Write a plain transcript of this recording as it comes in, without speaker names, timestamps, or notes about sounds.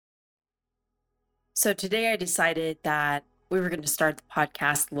So today I decided that we were going to start the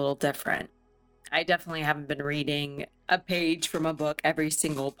podcast a little different. I definitely haven't been reading a page from a book every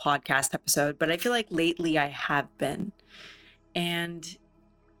single podcast episode, but I feel like lately I have been. And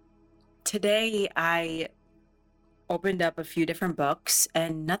today I opened up a few different books,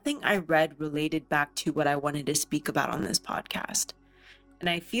 and nothing I read related back to what I wanted to speak about on this podcast. And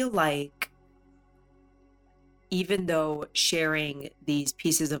I feel like even though sharing these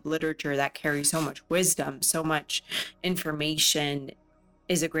pieces of literature that carry so much wisdom, so much information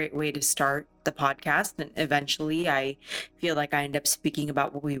is a great way to start the podcast. And eventually I feel like I end up speaking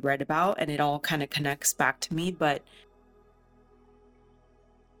about what we read about and it all kind of connects back to me. But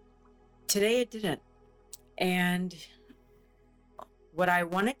today it didn't. And what I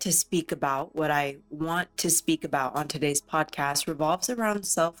want to speak about on today's podcast revolves around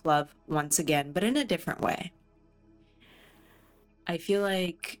self-love once again, but in a different way. I feel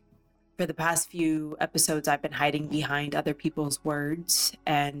like for the past few episodes, I've been hiding behind other people's words,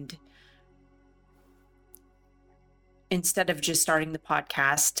 and instead of just starting the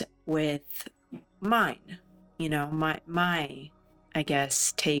podcast with mine, my I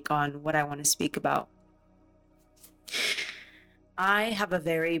guess, take on what I want to speak about. I have a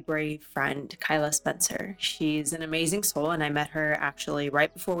very brave friend, Kyla Spencer. She's an amazing soul, and I met her actually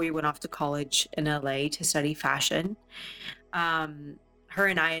right before we went off to college in LA to study fashion. Her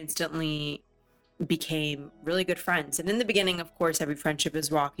and I instantly became really good friends. And in the beginning, of course, every friendship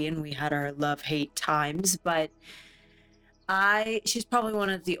is rocky and we had our love-hate times, but she's probably one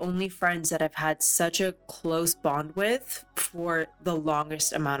of the only friends that I've had such a close bond with for the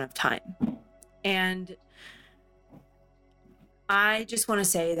longest amount of time. And I just want to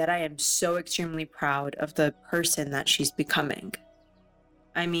say that I am so extremely proud of the person that she's becoming.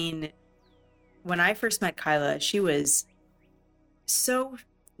 I mean, when I first met Kyla, she was so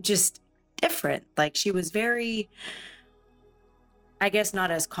just different. Like, she was very, I guess,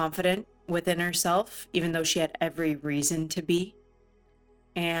 not as confident within herself, even though she had every reason to be.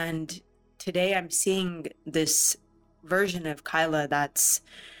 And today I'm seeing this version of Kyla that's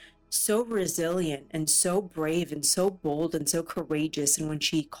so resilient and so brave and so bold and so courageous. And when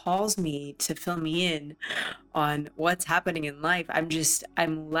she calls me to fill me in on what's happening in life,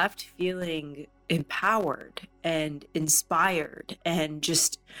 I'm left feeling empowered and inspired and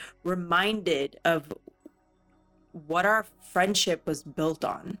just reminded of what our friendship was built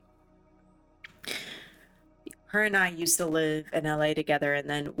on. Her and I used to live in LA together, and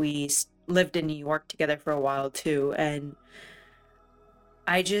then we lived in New York together for a while too. And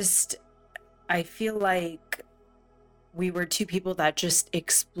I feel like we were two people that just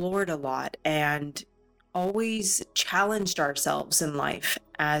explored a lot and always challenged ourselves in life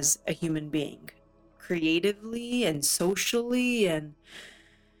as a human being, creatively and socially and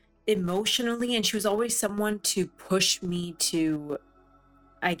emotionally. And she was always someone to push me to,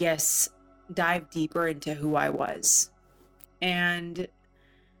 I guess, dive deeper into who I was. And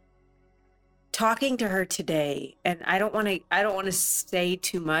talking to her today, and I don't want to say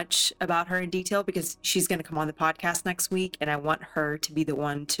too much about her in detail because she's going to come on the podcast next week, and I want her to be the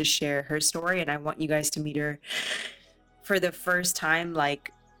one to share her story, and I want you guys to meet her for the first time.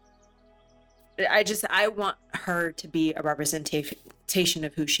 Like, I want her to be a representation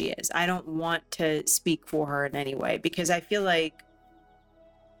of who she is. I don't want to speak for her in any way because I feel like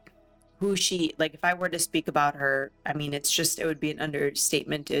if I were to speak about her, I mean, it would be an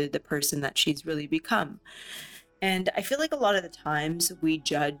understatement to the person that she's really become. And I feel like a lot of the times we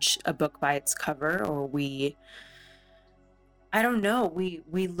judge a book by its cover, or I don't know, we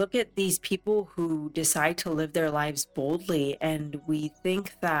look at these people who decide to live their lives boldly, and we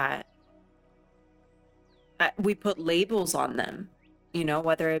think that we put labels on them,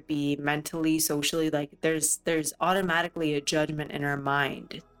 whether it be mentally, socially, like there's automatically a judgment in our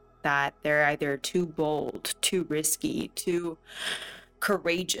mind that they're either too bold, too risky, too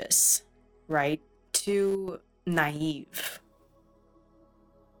courageous, right? Too naive.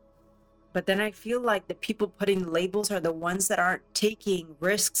 But then I feel like the people putting labels are the ones that aren't taking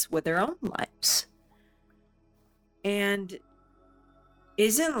risks with their own lives. And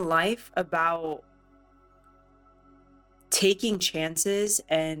isn't life about taking chances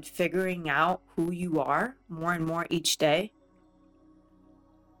and figuring out who you are more and more each day?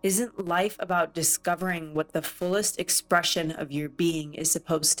 Isn't life about discovering what the fullest expression of your being is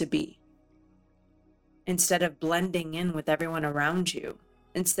supposed to be? Instead of blending in with everyone around you,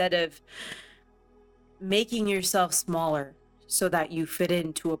 instead of making yourself smaller so that you fit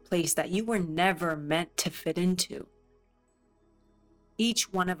into a place that you were never meant to fit into.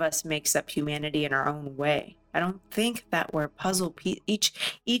 Each one of us makes up humanity in our own way. I don't think that we're puzzle piece.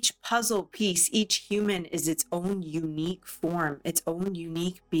 Each puzzle piece, each human is its own unique form, its own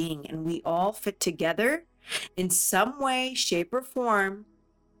unique being, and we all fit together in some way, shape, or form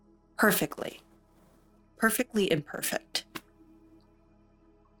perfectly imperfect.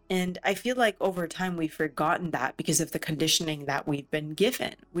 And I feel like over time we've forgotten that because of the conditioning that we've been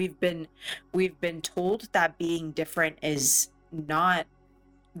given. We've been told that being different is not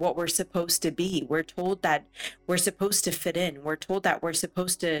what we're supposed to be. We're told that we're supposed to fit in. We're told that we're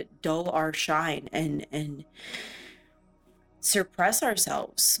supposed to dull our shine and suppress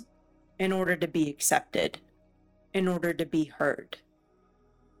ourselves in order to be accepted, in order to be heard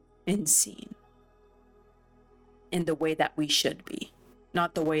and seen in the way that we should be,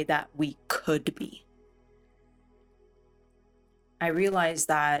 not the way that we could be. I realized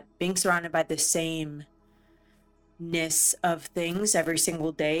that being surrounded by the sameness of things every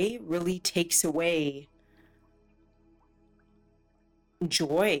single day really takes away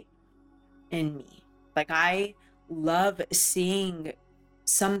joy in me. Like, I love seeing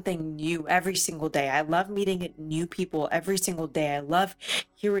something new every single day. I love meeting new people every single day. I love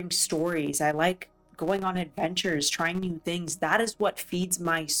hearing stories. I like going on adventures, trying new things. That is what feeds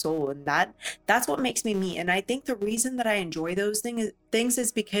my soul, and that's what makes me me. And I think the reason that I enjoy those things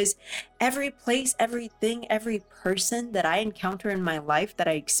is because every place, everything, every person that I encounter in my life, that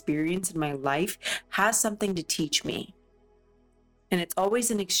I experience in my life, has something to teach me. And it's always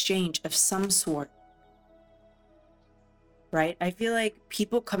an exchange of some sort. Right? I feel like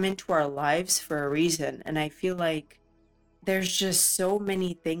people come into our lives for a reason. And I feel like there's just so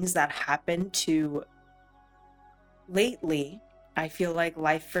many things that happen to lately. I feel like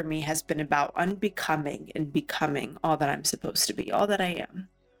life for me has been about unbecoming and becoming all that I'm supposed to be, all that I am.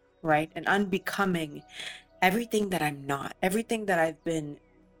 Right? And unbecoming everything that I'm not, everything that I've been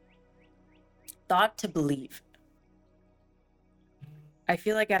thought to believe. I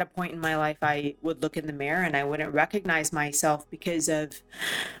feel like at a point in my life, I would look in the mirror and I wouldn't recognize myself because of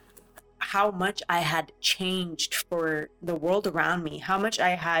how much I had changed for the world around me, how much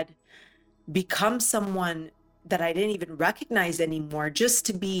I had become someone that I didn't even recognize anymore, just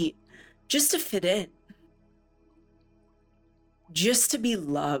to fit in, just to be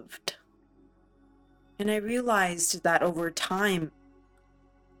loved. And I realized that over time,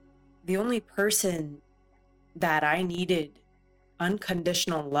 the only person that I needed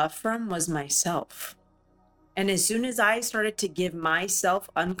unconditional love from was myself. And as soon as I started to give myself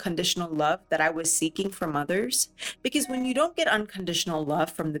unconditional love that I was seeking from others, because when you don't get unconditional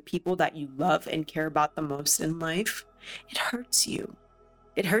love from the people that you love and care about the most in life, it hurts you.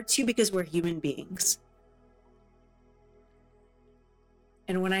 It hurts you because we're human beings.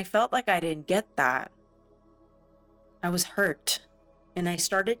 And when I felt like I didn't get that, I was hurt. And I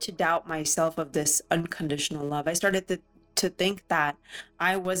started to doubt myself of this unconditional love. I started to think that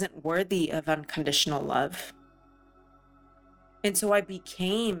I wasn't worthy of unconditional love. And so I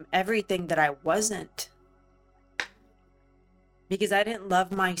became everything that I wasn't, because I didn't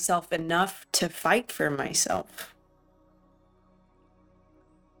love myself enough to fight for myself.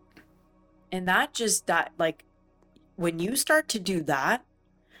 And like, when you start to do that,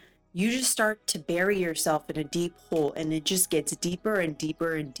 you just start to bury yourself in a deep hole, and it just gets deeper and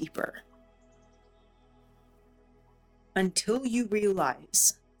deeper and deeper. Until you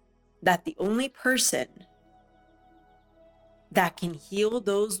realize that the only person that can heal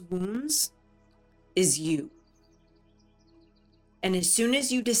those wounds is you. And as soon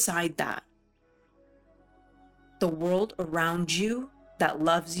as you decide that, the world around you that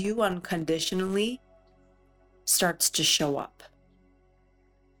loves you unconditionally starts to show up.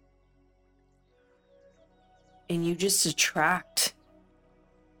 And you just attract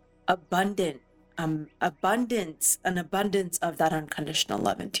an abundance of that unconditional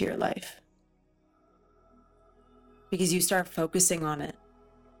love into your life. Because you start focusing on it.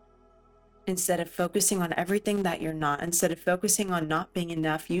 Instead of focusing on everything that you're not, instead of focusing on not being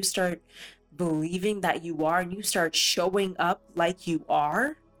enough, you start believing that you are, and you start showing up like you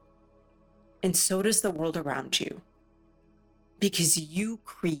are. And so does the world around you. Because you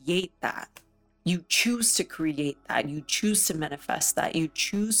create that. You choose to create that. You choose to manifest that. You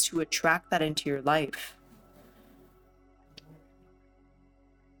choose to attract that into your life.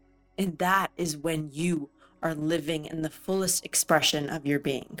 And that is when you are living in the fullest expression of your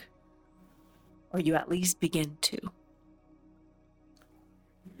being. Or you at least begin to.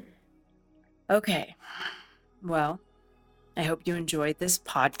 Okay. Well, I hope you enjoyed this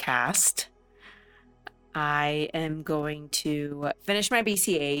podcast. I am going to finish my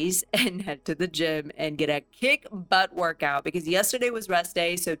BCAs and head to the gym and get a kick butt workout because yesterday was rest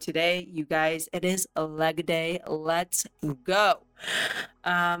day. So today, you guys, it is a leg day. Let's go.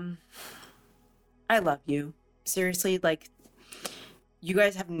 I love you. Seriously, like, you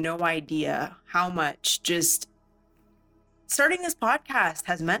guys have no idea how much just starting this podcast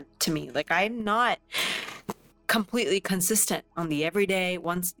has meant to me. Like, I'm not completely consistent on the everyday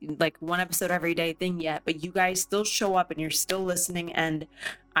once like one episode every day thing yet, but you guys still show up and you're still listening, and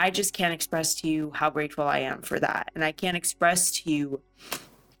I just can't express to you how grateful I am for that. And I can't express to you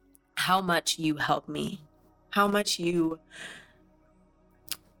how much you help me, how much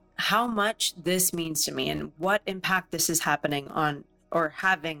this means to me, and what impact this is happening on or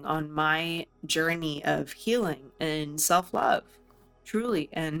having on my journey of healing and self-love, truly.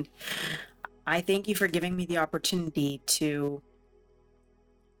 And I thank you for giving me the opportunity to,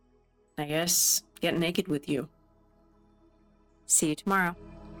 I guess, get naked with you. See you tomorrow.